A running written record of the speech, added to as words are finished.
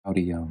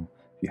Howdy, y'all.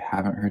 If you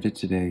haven't heard it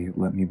today,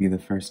 let me be the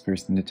first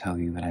person to tell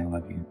you that I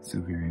love you so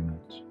very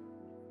much.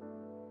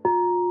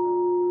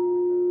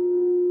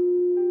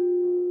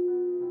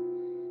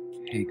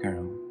 Hey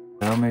girl.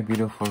 Hello my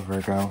beautiful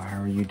Virgo,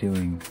 how are you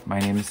doing? My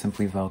name is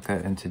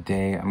SimplyVelca and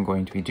today I'm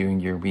going to be doing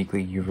your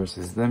weekly you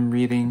versus them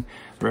reading,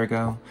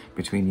 Virgo,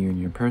 between you and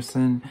your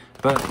person.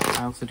 But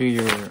I also do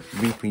your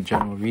weekly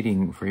general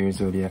reading for your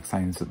zodiac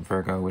signs,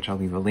 Virgo, which I'll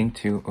leave a link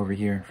to over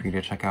here for you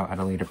to check out at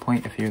a later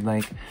point if you'd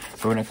like.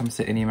 But when it comes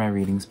to any of my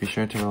readings, be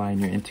sure to rely on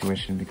your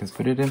intuition because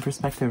put it in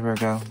perspective,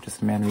 Virgo,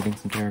 just a man reading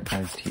some tarot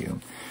cards to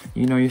you.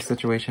 You know your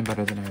situation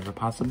better than I ever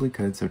possibly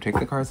could, so take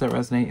the cards that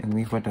resonate and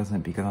leave what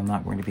doesn't because I'm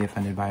not going to be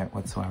offended by it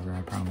whatsoever,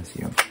 I promise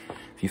you.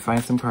 If you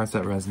find some cards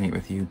that resonate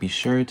with you, be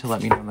sure to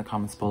let me know in the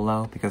comments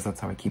below because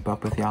that's how I keep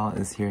up with y'all,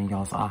 is hearing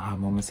y'all's aha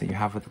moments that you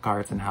have with the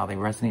cards and how they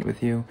resonate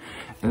with you.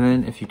 And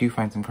then if you do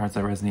find some cards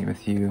that resonate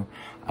with you,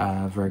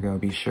 Virgo,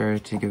 be sure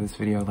to give this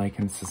video a like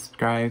and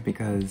subscribe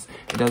because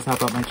it does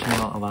help out my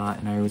channel a lot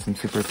and I always am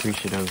super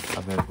appreciative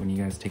of it when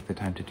you guys take the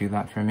time to do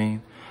that for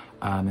me.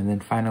 And then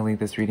finally,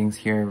 this reading's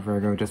here,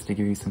 Virgo, just to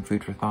give you some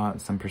food for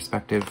thought, some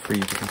perspective for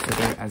you to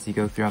consider as you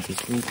go throughout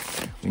this week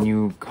when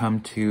you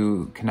come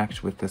to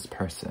connect with this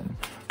person,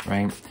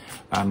 right?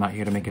 I'm not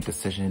here to make a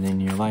decision in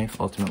your life.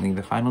 Ultimately,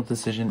 the final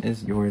decision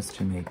is yours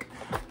to make.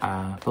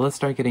 But let's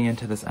start getting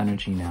into this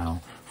energy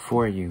now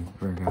for you,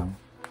 Virgo.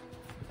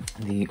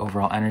 The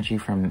overall energy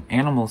from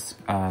Animals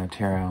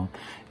Tarot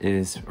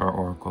is, or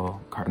Oracle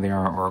card, they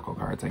are Oracle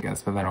cards, I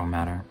guess, but that don't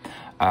matter,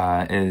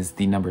 is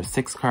the number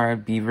 6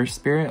 card, Beaver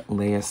Spirit,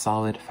 lay a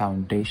solid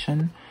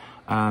foundation.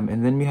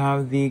 And then we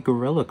have the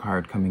Gorilla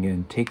card coming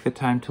in. Take the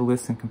time to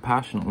listen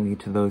compassionately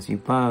to those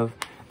you love,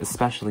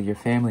 especially your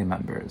family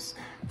members.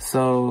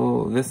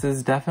 So this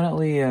is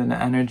definitely an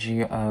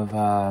energy of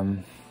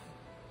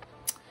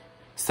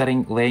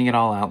laying it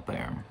all out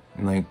there.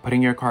 Like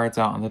putting your cards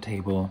out on the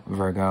table,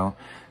 Virgo,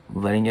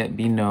 letting it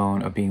be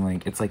known of being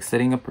like, it's like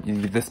sitting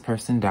this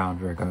person down,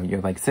 Virgo.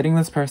 You're like sitting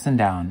this person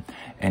down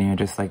and you're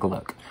just like,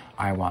 look,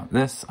 I want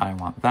this, I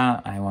want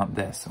that, I want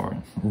this.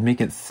 Or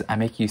I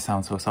make you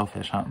sound so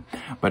selfish, huh?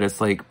 But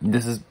it's like,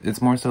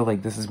 it's more so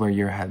like, this is where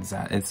your head's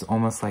at. It's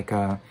almost like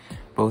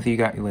both of you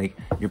got, like,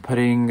 you're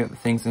putting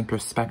things in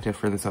perspective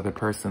for this other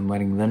person,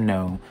 letting them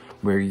know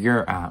where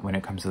you're at when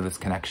it comes to this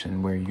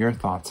connection, where your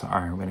thoughts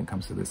are when it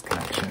comes to this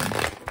connection.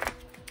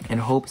 In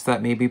hopes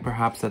that maybe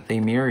perhaps that they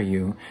mirror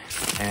you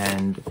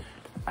and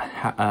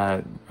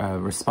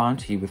respond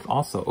to you with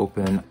also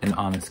open and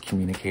honest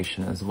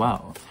communication as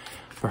well.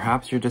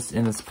 Perhaps you're just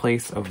in this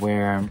place of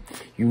where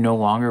you no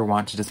longer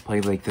want to just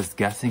play like this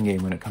guessing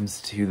game when it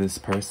comes to this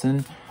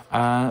person,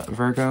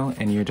 Virgo,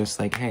 and you're just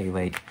like, hey,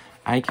 like,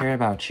 I care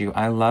about you,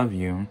 I love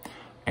you,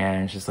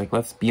 and it's just like,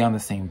 let's be on the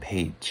same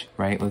page,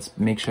 right? Let's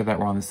make sure that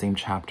we're on the same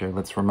chapter.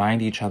 Let's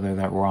remind each other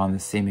that we're on the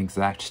same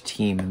exact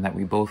team and that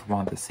we both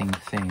want the same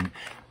thing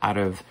out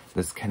of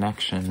this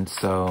connection.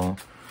 So,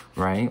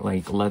 right?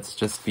 Like, let's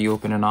just be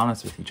open and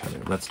honest with each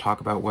other. Let's talk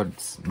about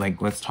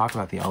let's talk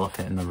about the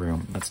elephant in the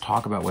room. Let's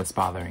talk about what's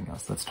bothering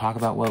us. Let's talk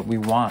about what we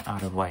want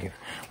out of life.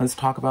 Let's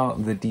talk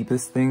about the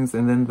deepest things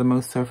and then the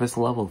most surface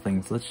level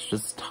things. Let's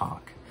just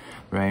talk,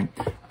 right?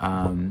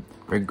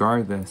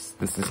 Regardless,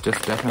 this is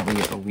just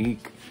definitely a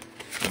week,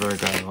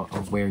 Virgo,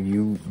 of where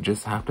you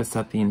just have to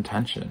set the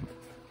intention.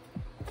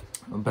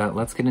 But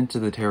let's get into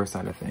the tarot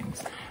side of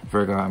things.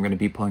 Virgo, I'm going to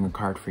be pulling a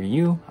card for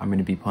you, I'm going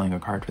to be pulling a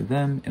card for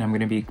them, and I'm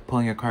going to be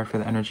pulling a card for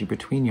the energy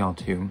between y'all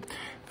two.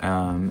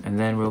 And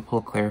then we'll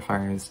pull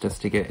clarifiers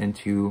just to get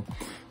into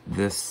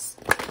this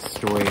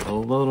story a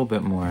little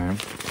bit more.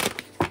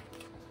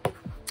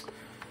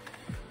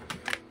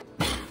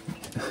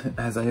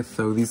 As I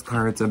throw these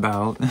cards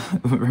about,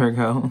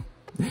 Virgo.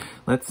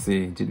 Let's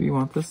see, did we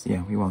want this?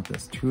 Yeah, we want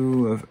this.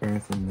 2 of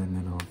Earth in the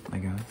middle, I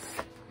guess.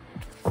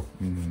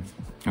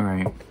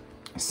 Alright,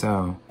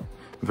 so,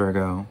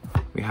 Virgo,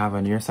 we have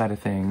on your side of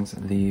things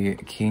the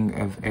King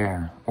of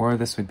Air, or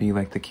this would be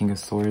like the King of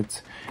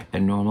Swords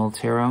in normal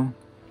tarot.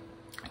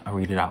 I'll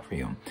read it out for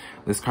you.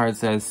 This card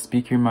says,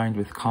 speak your mind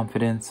with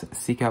confidence,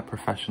 seek out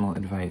professional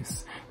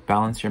advice,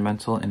 balance your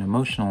mental and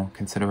emotional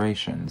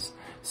considerations.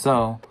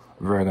 So,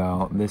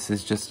 Virgo, this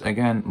is just,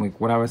 again,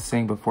 like what I was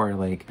saying before,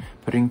 like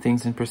putting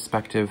things in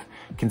perspective,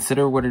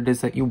 consider what it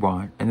is that you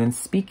want, and then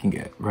speaking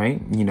it,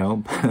 right? You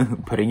know,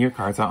 putting your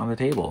cards out on the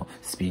table.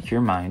 Speak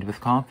your mind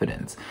with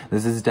confidence.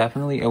 This is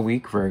definitely a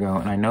week, Virgo,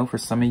 and I know for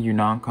some of you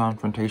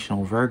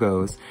non-confrontational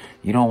Virgos,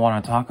 you don't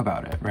want to talk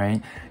about it,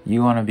 right?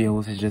 You want to be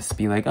able to just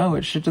be like, oh,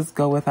 it should just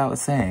go without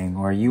saying,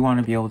 or you want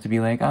to be able to be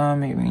like, oh,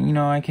 maybe, you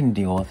know, I can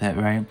deal with it,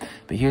 right?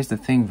 But here's the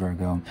thing,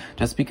 Virgo,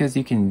 just because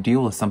you can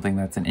deal with something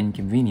that's an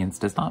inconvenience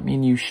does not mean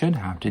you should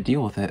have to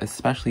deal with it,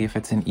 especially if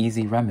it's an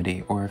easy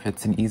remedy or if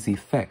it's an easy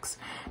fix.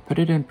 Put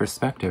it in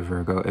perspective,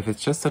 Virgo. If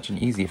it's just such an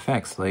easy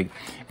fix, like,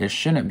 it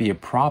shouldn't be a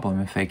problem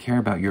if they care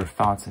about your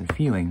thoughts and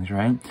feelings,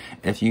 right?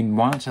 If you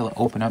want to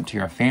open up to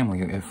your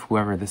family, if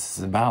whoever this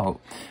is about,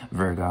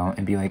 Virgo,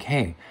 and be like,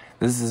 hey,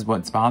 this is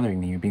what's bothering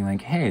me. You're being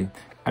like, hey,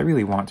 I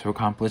really want to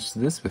accomplish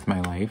this with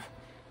my life.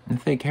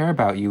 If they care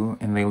about you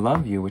and they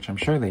love you, which I'm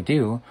sure they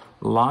do,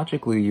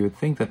 logically you would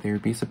think that they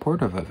would be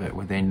supportive of it,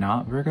 would they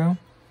not, Virgo?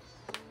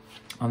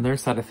 On their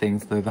side of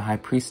things, they're the High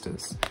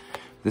Priestess.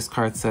 This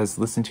card says,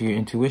 listen to your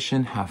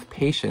intuition, have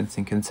patience,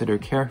 and consider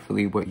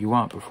carefully what you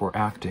want before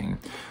acting.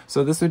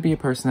 So this would be a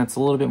person that's a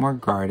little bit more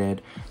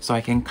guarded. So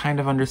I can kind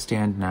of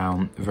understand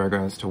now,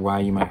 Virgo, as to why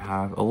you might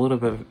have a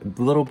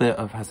little bit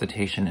of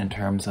hesitation in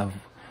terms of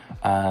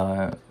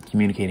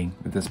communicating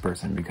with this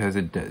person, because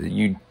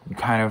you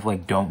kind of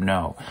like don't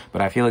know.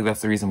 But I feel like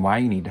that's the reason why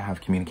you need to have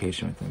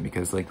communication with them,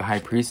 because like the High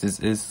Priestess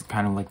is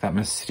kind of like that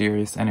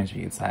mysterious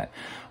energy. It's that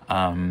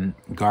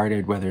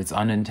guarded, whether it's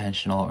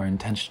unintentional or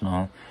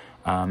intentional,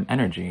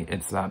 energy.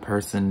 It's that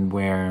person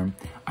where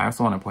I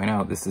also want to point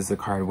out, this is a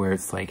card where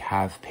it's like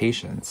have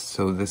patience.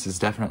 So this is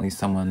definitely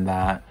someone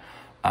that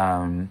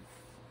I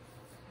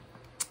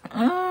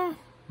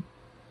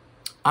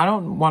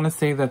don't want to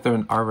say that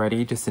they're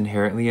already just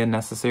inherently a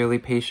necessarily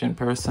patient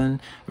person,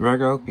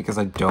 Virgo, because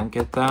I don't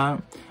get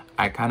that.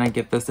 I kind of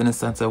get this in a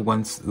sense of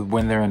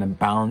when they're in a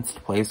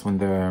balanced place, when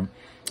they're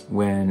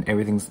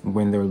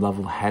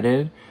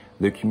level-headed,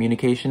 their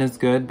communication is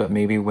good, but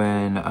maybe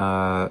when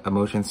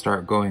emotions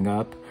start going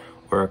up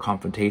or a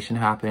confrontation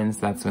happens,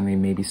 that's when they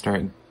maybe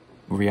start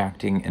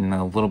reacting in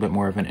a little bit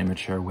more of an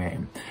immature way.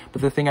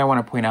 But the thing I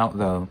want to point out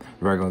though,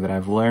 Virgo, that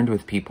I've learned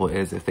with people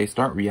is if they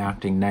start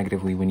reacting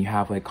negatively when you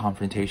have like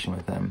confrontation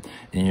with them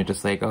and you're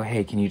just like, oh,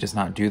 hey, can you just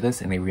not do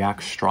this? And they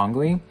react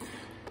strongly.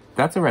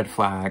 That's a red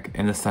flag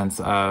in the sense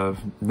of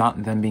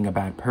not them being a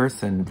bad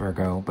person,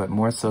 Virgo, but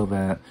more so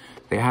that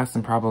they have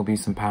probably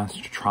some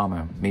past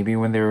trauma. Maybe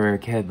when they were a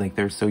kid, like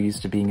they're so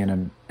used to being in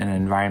an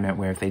environment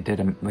where if they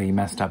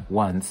messed up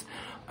once,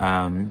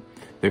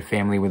 their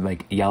family would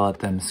like yell at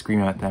them, scream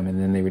at them, and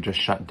then they would just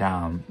shut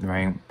down,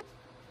 right?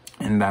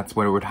 And that's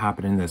what would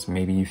happen in this.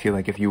 Maybe you feel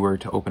like if you were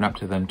to open up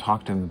to them,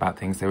 talk to them about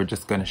things, they were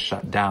just going to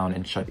shut down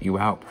and shut you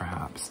out,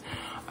 perhaps.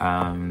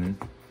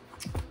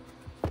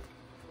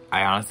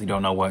 I honestly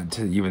don't know what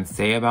to even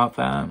say about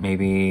that.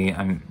 Maybe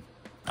I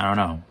don't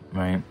know,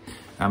 right?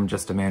 I'm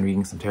just a man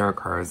reading some tarot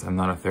cards. I'm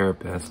not a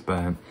therapist,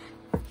 but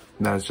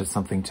that's just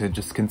something to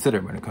just consider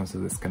when it comes to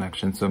this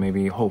connection. So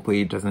maybe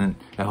hopefully it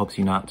helps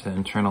you not to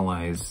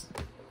internalize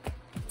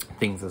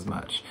things as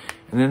much.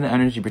 And then the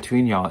energy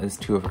between y'all is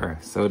Two of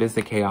Earth. So it is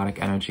the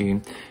chaotic energy.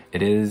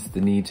 It is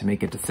the need to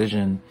make a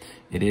decision.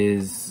 It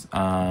is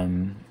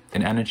an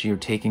energy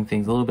of taking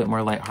things a little bit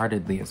more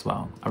lightheartedly as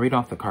well. I'll read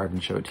off the card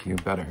and show it to you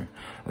better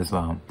as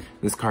well.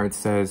 This card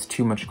says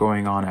too much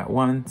going on at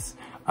once,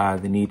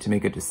 the need to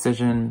make a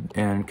decision,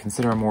 and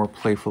consider a more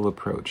playful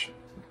approach.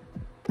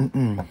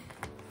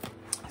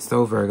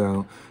 So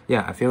Virgo,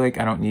 yeah, I feel like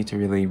I don't need to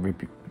really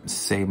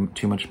say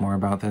too much more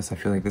about this. I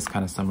feel like this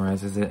kind of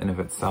summarizes it in of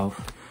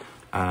itself.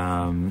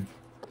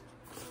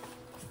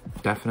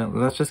 Definitely,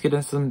 let's just get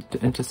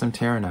into some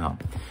tarot now.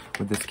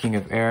 With this King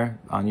of Air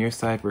on your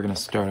side, we're going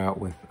to start out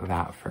with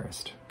that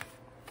first.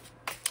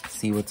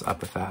 See what's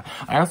up with that.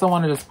 I also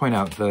want to just point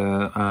out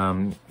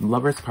the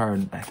Lovers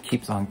card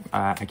keeps on,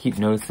 I keep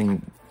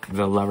noticing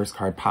the Lovers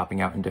card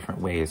popping out in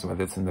different ways,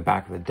 whether it's in the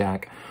back of the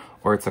deck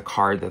or it's a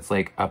card that's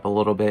like up a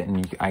little bit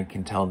and I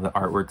can tell the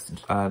artwork's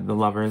the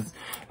Lovers.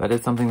 That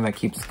is something that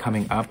keeps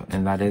coming up,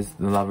 and that is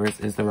the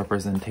Lovers is the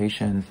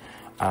representation,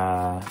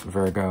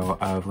 Virgo,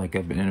 of like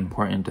an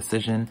important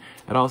decision.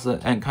 It also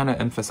kind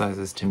of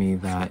emphasizes to me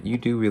that you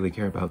do really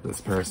care about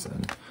this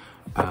person.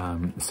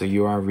 So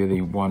you are really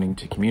wanting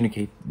to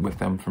communicate with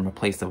them from a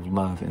place of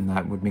love, and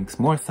that would make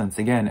more sense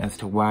again as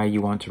to why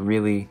you want to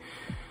really,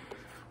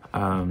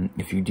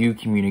 if you do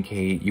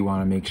communicate, you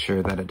want to make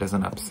sure that it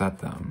doesn't upset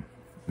them,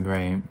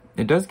 right?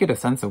 It does get a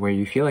sense of where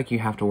you feel like you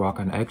have to walk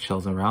on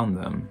eggshells around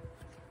them,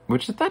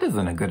 which that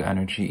isn't a good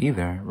energy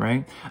either,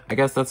 right? I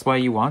guess that's why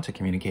you want to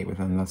communicate with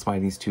them. That's why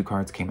these two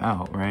cards came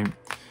out, right?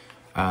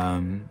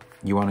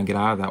 You want to get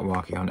out of that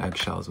walking on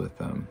eggshells with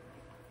them.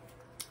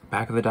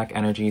 Back of the deck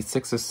energy,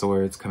 Six of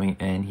Swords coming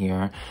in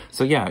here.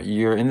 So yeah,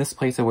 you're in this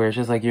place of where it's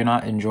just like you're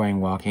not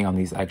enjoying walking on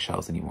these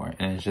eggshells anymore.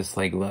 And it's just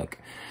like, look,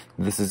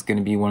 this is going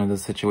to be one of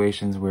those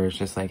situations where it's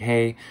just like,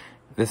 hey,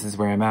 this is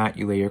where I'm at.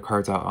 You lay your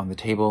cards out on the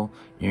table.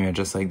 You're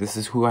just like, this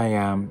is who I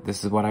am.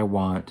 This is what I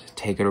want.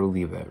 Take it or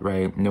leave it,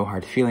 right? No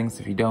hard feelings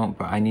if you don't,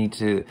 but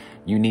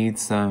you need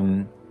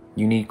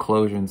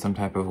closure in some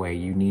type of way.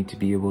 You need to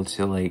be able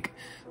to like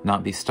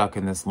not be stuck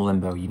in this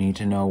limbo. You need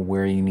to know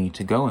where you need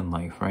to go in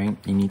life, right?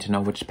 You need to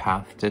know which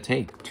path to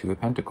take. Two of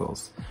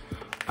Pentacles.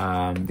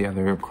 The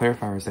other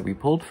clarifiers that we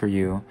pulled for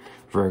you,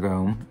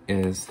 Virgo,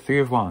 is Three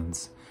of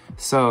Wands.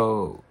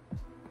 So,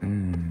 how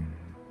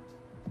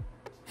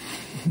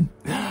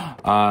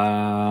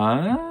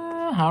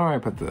do I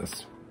put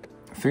this?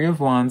 Three of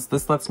Wands,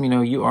 this lets me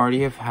know you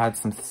already have had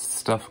some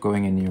stuff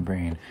going in your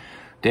brain.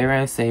 Dare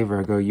I say,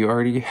 Virgo, you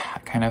already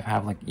kind of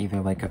have like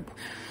either like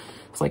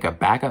it's like a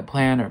backup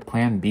plan or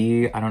plan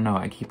B. I don't know.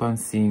 I keep on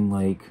seeing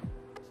like,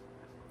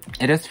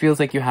 it just feels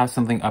like you have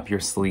something up your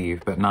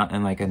sleeve, but not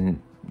in like a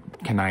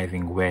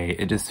conniving way.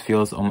 It just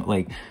feels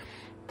like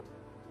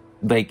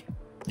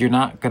you're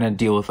not gonna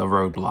deal with a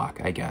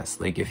roadblock, I guess.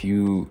 Like if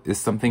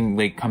something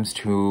like comes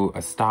to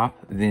a stop,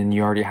 then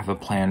you already have a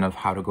plan of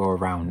how to go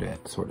around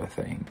it, sort of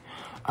thing.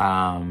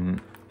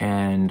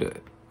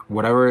 And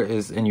whatever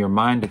is in your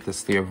mind at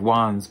this Three of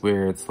Wands,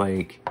 where it's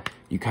like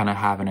you kind of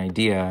have an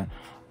idea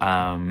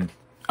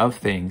of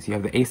things. You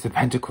have the Ace of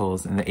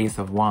Pentacles and the Ace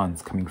of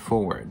Wands coming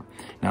forward.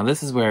 Now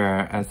this is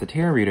where, as the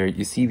tarot reader,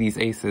 you see these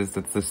aces,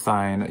 that's the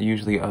sign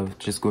usually of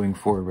just going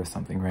forward with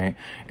something, right?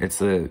 It's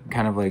a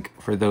kind of like,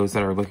 for those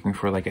that are looking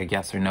for like a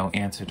yes or no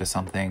answer to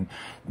something,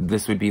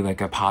 this would be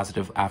like a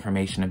positive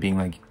affirmation of being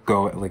like,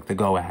 the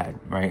go ahead,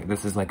 right?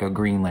 This is like a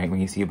green light when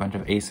you see a bunch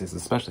of aces,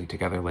 especially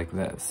together like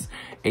this.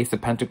 Ace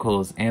of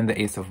Pentacles and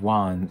the Ace of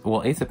Wands.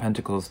 Well, Ace of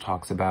Pentacles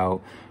talks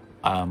about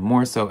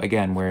more so,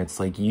 again, where it's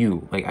like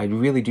like I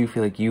really do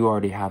feel like you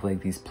already have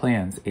like these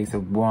plans. Ace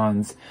of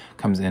Wands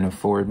comes in a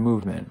forward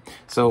movement.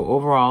 So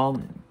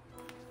overall,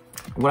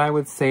 what I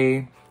would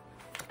say,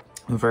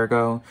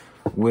 Virgo,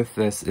 with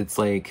this, it's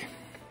like,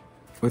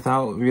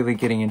 without really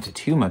getting into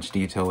too much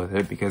detail with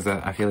it, because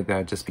I feel like that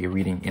would just be a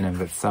reading in of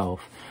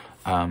itself.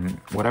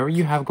 Whatever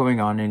you have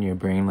going on in your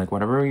brain, like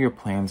whatever your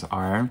plans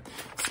are,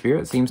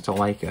 Spirit seems to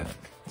like it.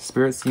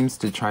 Spirit seems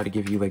to try to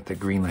give you like the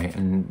green light,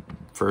 and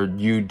for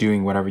you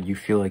doing whatever you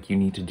feel like you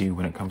need to do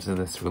when it comes to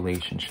this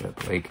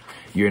relationship. Like,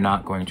 you're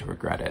not going to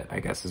regret it, I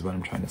guess is what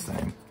I'm trying to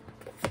say.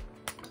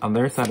 On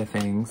their side of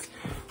things,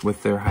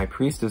 with their High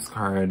Priestess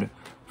card,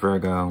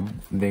 Virgo,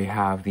 they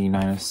have the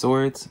Nine of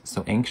Swords,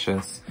 so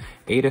anxious,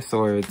 Eight of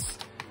Swords,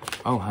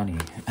 oh honey,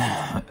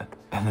 and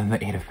then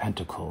the Eight of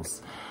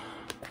Pentacles.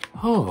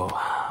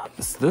 Oh,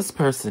 this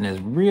person has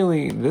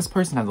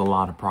a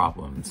lot of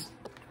problems.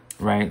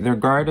 Right, they're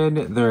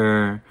guarded.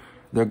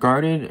 They're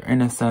guarded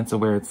in a sense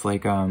of where it's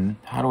like,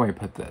 how do I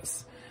put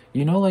this?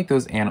 You know, like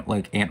those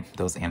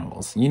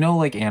animals. You know,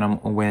 like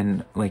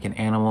when like an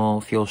animal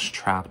feels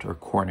trapped or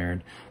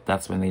cornered,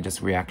 that's when they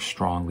just react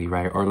strongly,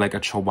 right? Or like a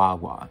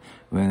chihuahua.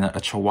 When a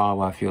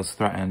chihuahua feels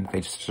threatened,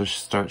 they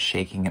just start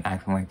shaking and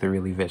acting like they're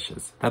really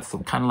vicious. That's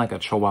kind of like a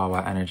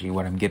chihuahua energy,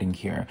 what I'm getting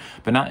here.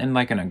 But not in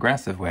like an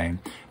aggressive way,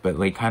 but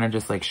like kind of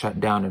just like shut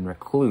down and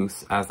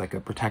recluse as like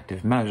a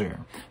protective measure,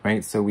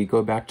 right? So we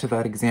go back to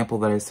that example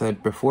that I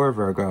said before,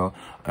 Virgo,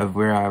 of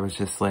where I was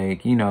just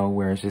like, you know,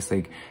 where it's just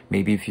like,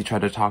 maybe if you try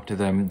to talk to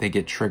them, they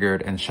get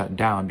triggered and shut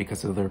down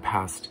because of their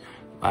past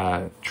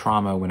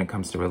trauma when it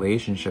comes to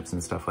relationships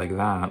and stuff like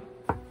that.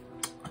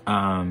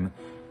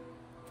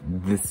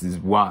 This is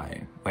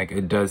why, like,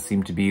 it does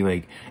seem to be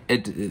like,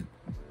 I'm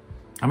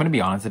gonna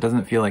be honest, it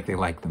doesn't feel like they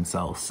like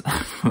themselves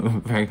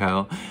very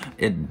well.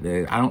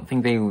 I don't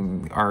think they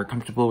are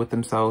comfortable with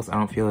themselves. I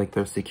don't feel like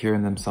they're secure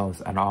in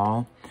themselves at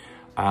all.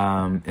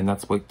 And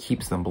that's what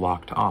keeps them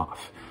blocked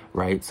off,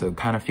 right? So it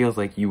kind of feels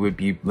like you would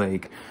be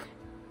like,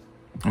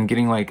 I'm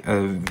getting like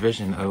a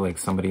vision of like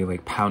somebody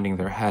like pounding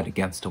their head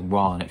against a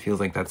wall, and it feels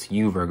like that's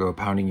you, Virgo,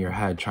 pounding your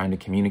head, trying to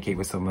communicate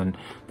with someone,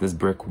 this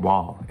brick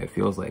wall, it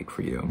feels like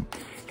for you.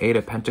 Eight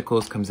of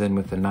Pentacles comes in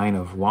with the Nine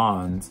of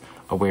Wands,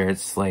 where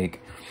it's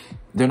like,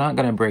 they're not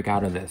going to break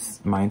out of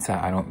this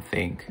mindset, I don't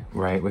think,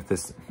 right? With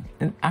this,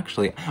 and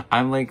actually,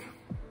 I'm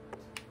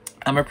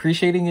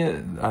appreciating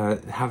it,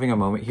 having a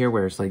moment here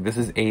where it's like, this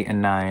is 8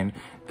 and 9,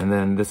 and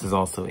then this is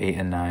also 8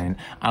 and 9.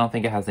 I don't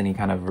think it has any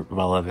kind of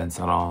relevance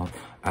at all,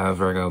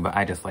 Virgo, but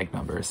I just like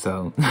numbers,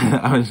 so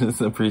I was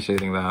just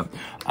appreciating that.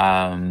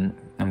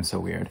 I'm so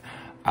weird.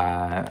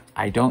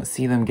 I don't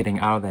see them getting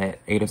out of that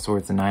Eight of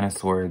Swords and Nine of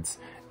Swords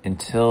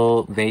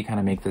until they kind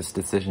of make this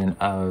decision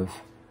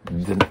of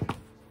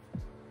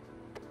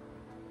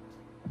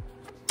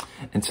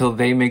until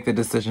they make the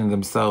decision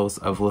themselves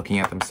of looking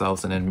at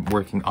themselves and then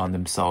working on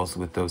themselves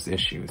with those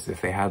issues.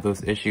 If they have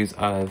those issues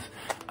of,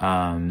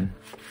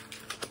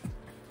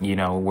 you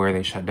know, where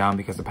they shut down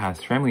because of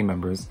past family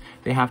members,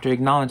 they have to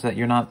acknowledge that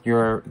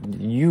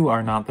you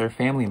are not their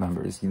family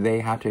members.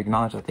 They have to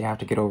acknowledge that they have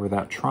to get over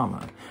that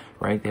trauma,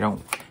 right?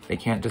 They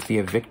can't just be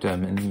a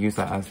victim and use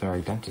that as their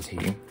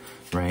identity,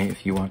 right?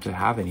 If you want to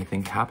have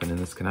anything happen in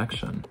this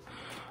connection.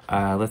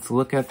 Let's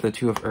look at the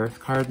Two of Earth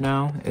card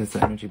now. Is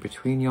the energy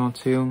between y'all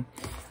two?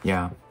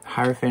 Yeah.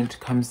 Hierophant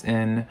comes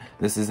in.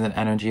 This is an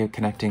energy of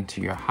connecting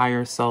to your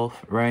higher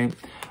self, right?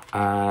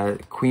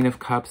 Queen of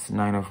Cups,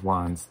 Nine of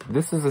Wands.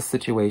 This is a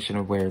situation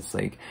of where it's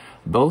like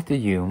both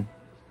of you,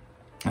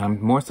 and I'm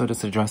more so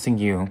just addressing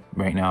you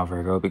right now,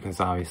 Virgo,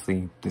 because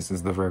obviously this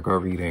is the Virgo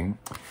reading.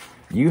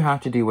 You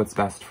have to do what's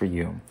best for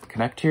you.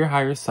 Connect to your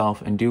higher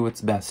self and do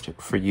what's best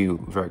for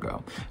you,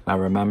 Virgo. Now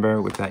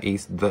remember, with that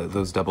ace,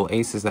 those double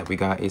aces that we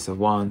got, Ace of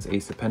Wands,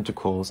 Ace of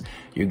Pentacles,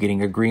 you're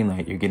getting a green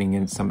light. You're getting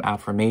in some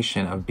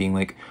affirmation of being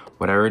like,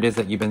 whatever it is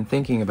that you've been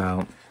thinking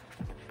about,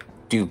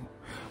 do.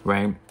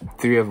 right?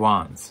 Three of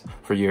Wands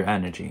for your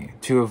energy.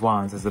 Two of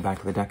Wands is the back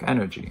of the deck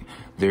energy.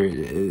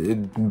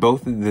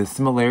 Both the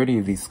similarity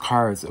of these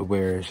cards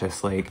where it's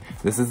just like,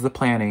 this is the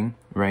planning,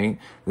 right?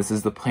 This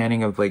is the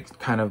planning of like,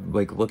 kind of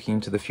like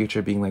looking to the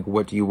future, being like,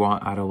 what do you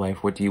want out of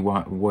life? What do you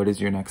want? What is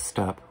your next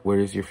step? What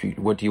is your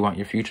future? What do you want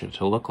your future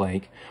to look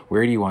like?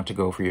 Where do you want to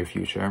go for your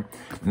future?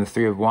 And the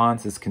Three of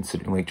Wands is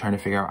considering like trying to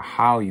figure out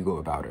how you go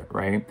about it,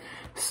 right?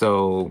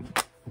 So,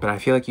 but I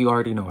feel like you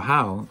already know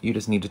how. You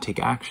just need to take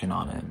action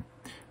on it,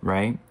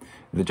 right?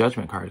 The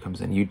Judgment card comes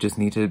in. You just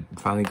need to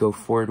finally go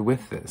forward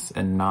with this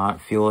and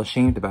not feel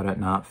ashamed about it,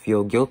 not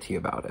feel guilty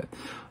about it.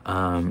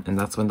 And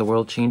that's when the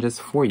world changes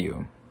for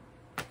you.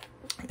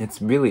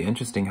 It's really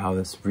interesting how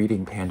this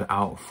reading panned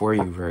out for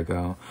you,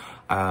 Virgo.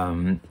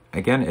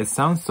 Again, it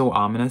sounds so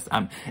ominous.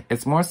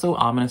 It's more so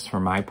ominous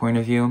from my point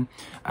of view,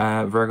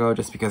 Virgo,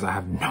 just because I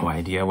have no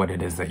idea what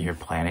it is that you're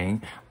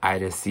planning. I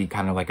just see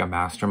kind of like a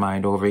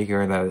mastermind over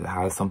here that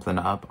has something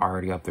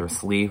already up their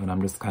sleeve, and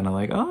I'm just kind of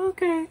like, oh,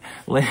 okay.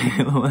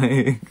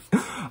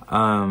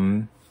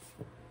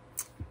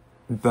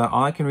 But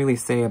all I can really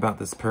say about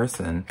this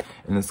person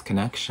and this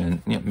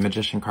connection,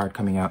 Magician card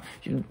coming out,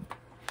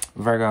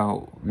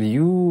 Virgo,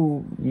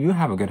 you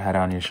have a good head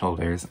on your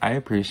shoulders. I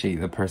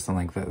appreciate a person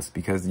like this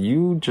because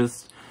you're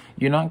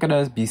not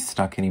gonna be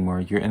stuck anymore.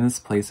 You're in this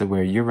place of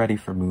where you're ready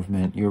for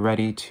movement. You're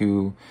ready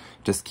to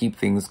just keep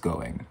things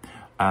going.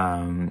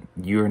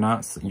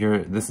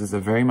 This is a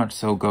very much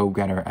so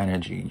go-getter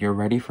energy. You're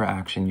ready for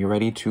action. You're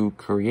ready to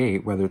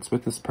create, whether it's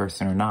with this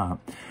person or not.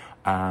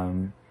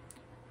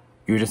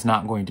 You're just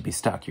not going to be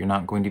stuck. You're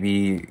not going to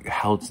be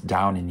held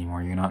down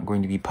anymore. You're not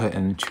going to be put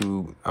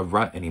into a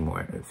rut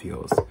anymore, it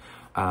feels.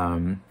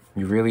 You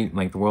really,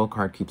 like the World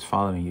card keeps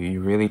following you.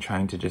 You're really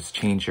trying to just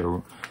change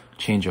your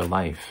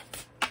life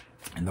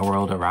and the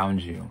world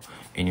around you.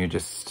 And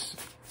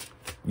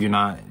you're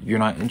not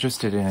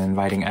interested in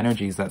inviting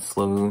energies that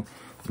slow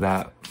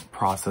that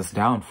process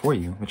down for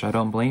you, which I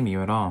don't blame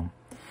you at all.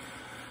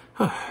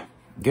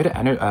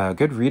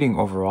 Good reading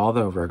overall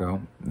though,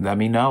 Virgo. Let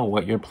me know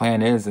what your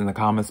plan is in the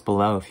comments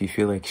below if you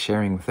feel like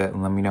sharing with it,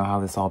 and let me know how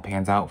this all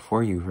pans out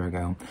for you,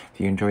 Virgo. If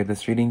you enjoyed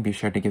this reading, be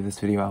sure to give this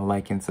video a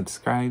like and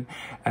subscribe,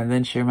 and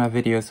then share my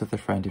videos with a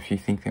friend if you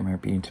think they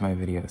might be into my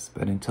videos.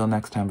 But until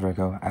next time,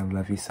 Virgo, I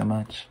love you so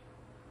much.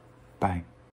 Bye.